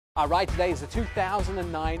Our ride today is the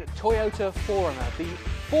 2009 Toyota 4Runner, the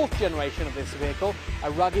fourth generation of this vehicle,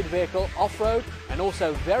 a rugged vehicle off-road and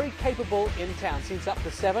also very capable in town, seats up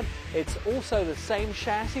to 7. It's also the same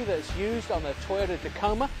chassis that's used on the Toyota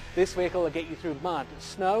Tacoma. This vehicle will get you through mud,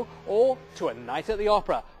 snow or to a night at the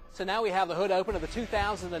opera. So now we have the hood open of the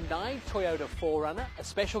 2009 Toyota 4Runner. A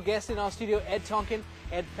special guest in our studio, Ed Tonkin.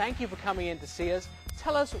 Ed, thank you for coming in to see us.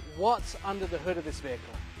 Tell us what's under the hood of this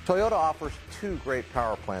vehicle. Toyota offers two great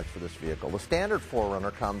power plants for this vehicle. The standard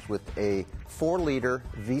 4Runner comes with a 4-liter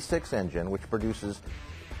V6 engine, which produces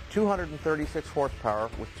 236 horsepower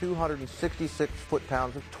with 266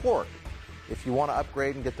 foot-pounds of torque. If you want to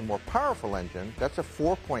upgrade and get the more powerful engine, that's a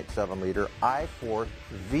 4.7-liter i4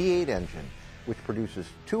 V8 engine, which produces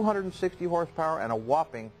 260 horsepower and a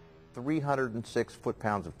whopping 306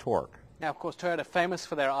 foot-pounds of torque. Now, of course, Toyota famous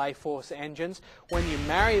for their i-Force engines. When you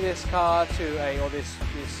marry this car to this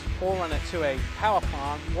 4Runner to a power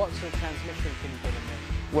plant, what sort of transmission can you put in there?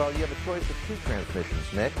 Well, you have a choice of two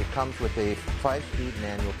transmissions, Nick. It comes with a 5-speed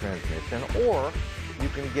manual transmission, or you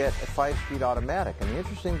can get a 5-speed automatic. And the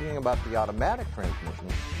interesting thing about the automatic transmission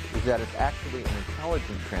is that it's actually an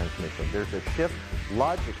intelligent transmission. There's a shift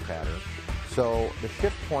logic pattern. So the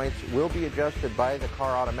shift points will be adjusted by the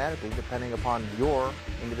car automatically depending upon your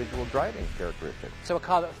individual driving characteristics. So a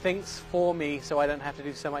car that thinks for me so I don't have to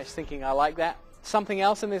do so much thinking. I like that. Something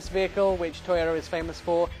else in this vehicle which Toyota is famous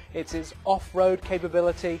for, it's its off-road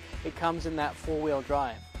capability. It comes in that 4-wheel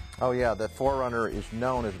drive. Oh yeah, the 4Runner is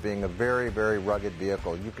known as being a very, very rugged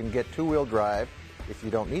vehicle. You can get 2-wheel drive if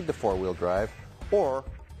you don't need the 4-wheel drive, or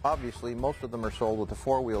obviously most of them are sold with the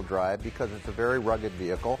 4-wheel drive because it's a very rugged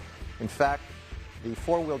vehicle. In fact, the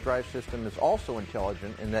 4-wheel drive system is also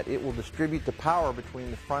intelligent in that it will distribute the power between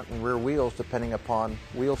the front and rear wheels depending upon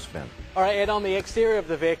wheel spin. All right, Ed, on the exterior of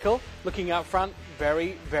the vehicle, looking up front,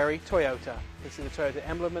 very, very Toyota. This is the Toyota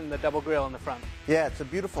emblem and the double grille on the front. Yeah, it's a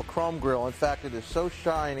beautiful chrome grille. In fact, it is so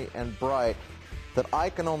shiny and bright that I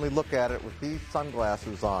can only look at it with these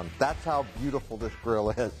sunglasses on. That's how beautiful this grille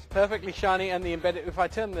is. Perfectly shiny, and the embedded, if I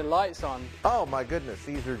turn the lights on. Oh my goodness,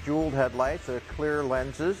 these are jeweled headlights, they're clear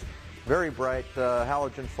lenses. Very bright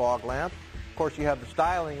halogen fog lamp. Of course, you have the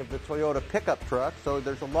styling of the Toyota pickup truck, so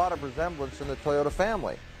there's a lot of resemblance in the Toyota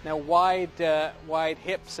family. Now, wide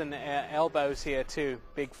hips and elbows here too.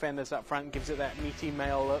 Big fenders up front gives it that meaty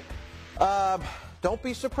male look. Don't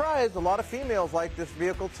be surprised. A lot of females like this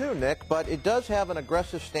vehicle too, Nick, but it does have an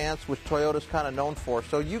aggressive stance, which Toyota's kind of known for.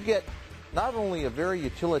 So you get not only a very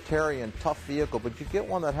utilitarian, tough vehicle, but you get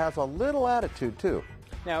one that has a little attitude too.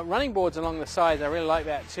 Now, running boards along the sides, I really like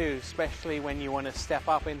that too, especially when you want to step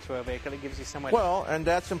up into a vehicle. It gives you somewhere. Well, and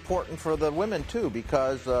that's important for the women too,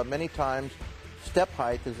 because many times step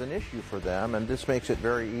height is an issue for them, and this makes it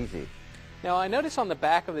very easy. Now, I notice on the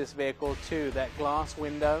back of this vehicle too, that glass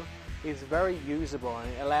window is very usable,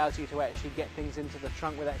 and it allows you to actually get things into the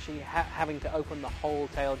trunk without actually having to open the whole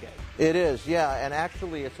tailgate. It is, yeah, and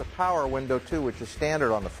actually it's a power window too, which is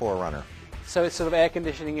standard on the 4Runner. So it's sort of air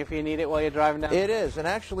conditioning if you need it while you're driving down? It is, and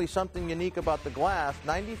actually something unique about the glass,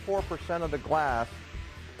 94% of the glass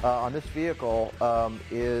on this vehicle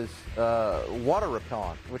is water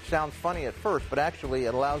repellent, which sounds funny at first, but actually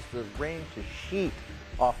it allows the rain to sheet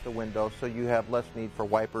off the window so you have less need for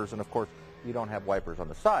wipers, and of course you don't have wipers on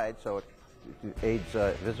the side, so it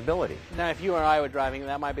aids visibility. Now, if you or I were driving,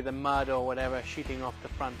 that might be the mud or whatever shooting off the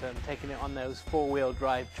front and taking it on those 4-wheel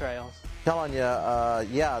drive trails. Telling you,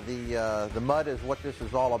 yeah, the mud is what this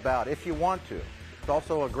is all about, if you want to. It's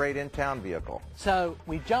also a great in-town vehicle. So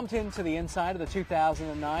we jumped into the inside of the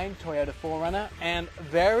 2009 Toyota 4Runner, and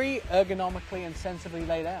very ergonomically and sensibly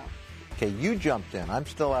laid out. Okay, you jumped in. I'm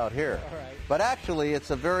still out here. All right. But actually, it's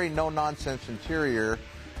a very no-nonsense interior,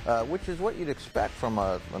 which is what you'd expect from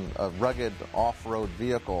a rugged off-road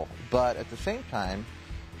vehicle. But at the same time,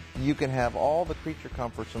 you can have all the creature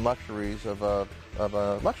comforts and luxuries of a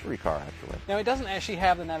luxury car, actually. Now, it doesn't actually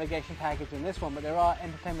have the navigation package in this one, but there are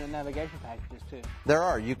entertainment and navigation packages too. There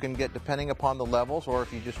are. You can get, depending upon the levels, or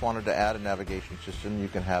if you just wanted to add a navigation system, you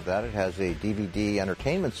can have that. It has a DVD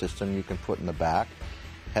entertainment system you can put in the back.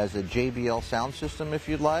 Has a JBL sound system if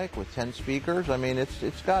you'd like, with 10 speakers. I mean,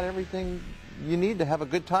 it's got everything you need to have a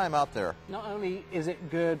good time out there. Not only is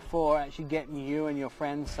it good for actually getting you and your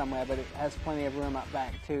friends somewhere, but it has plenty of room up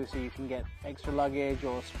back too, so you can get extra luggage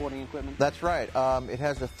or sporting equipment. That's right. It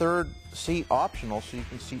has a third seat optional, so you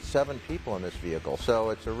can seat 7 people in this vehicle.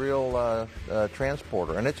 So it's a real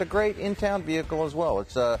transporter, and it's a great in-town vehicle as well.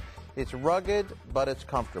 It's It's rugged, but it's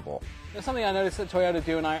comfortable. There's something I noticed that Toyota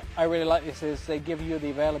do, and I really like this, is they give you the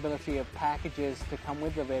availability of packages to come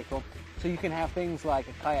with the vehicle. So you can have things like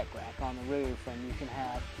a kayak rack on the roof, and you can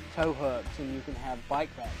have tow hooks, and you can have bike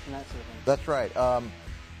racks and that sort of thing. That's right.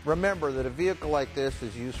 Remember that a vehicle like this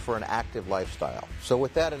is used for an active lifestyle. So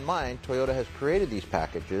with that in mind, Toyota has created these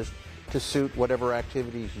packages to suit whatever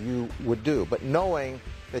activities you would do. But knowing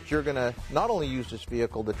that you're going to not only use this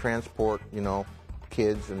vehicle to transport,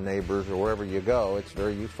 kids and neighbors or wherever you go, it's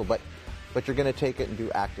very useful, but you're going to take it and do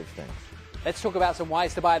active things. Let's talk about some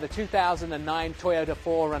whys to buy the 2009 Toyota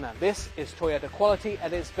 4Runner. This is Toyota quality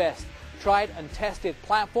at its best. Tried and tested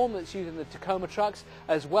platform that's used in the Tacoma trucks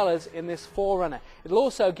as well as in this 4Runner. It'll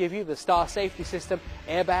also give you the Star safety system,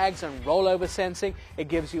 airbags and rollover sensing. It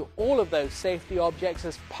gives you all of those safety objects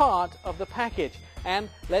as part of the package. And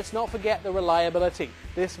let's not forget the reliability.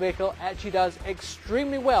 This vehicle actually does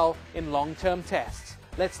extremely well in long-term tests.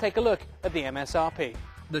 Let's take a look at the MSRP.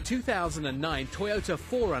 The 2009 Toyota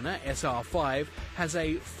 4Runner SR5 has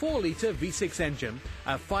a 4-litre V6 engine,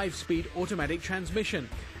 a 5-speed automatic transmission,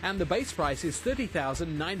 and the base price is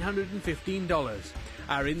 $30,915.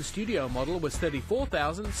 Our in-studio model was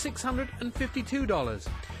 $34,652.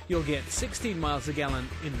 You'll get 16 miles a gallon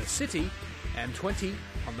in the city and 20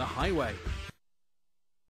 on the highway.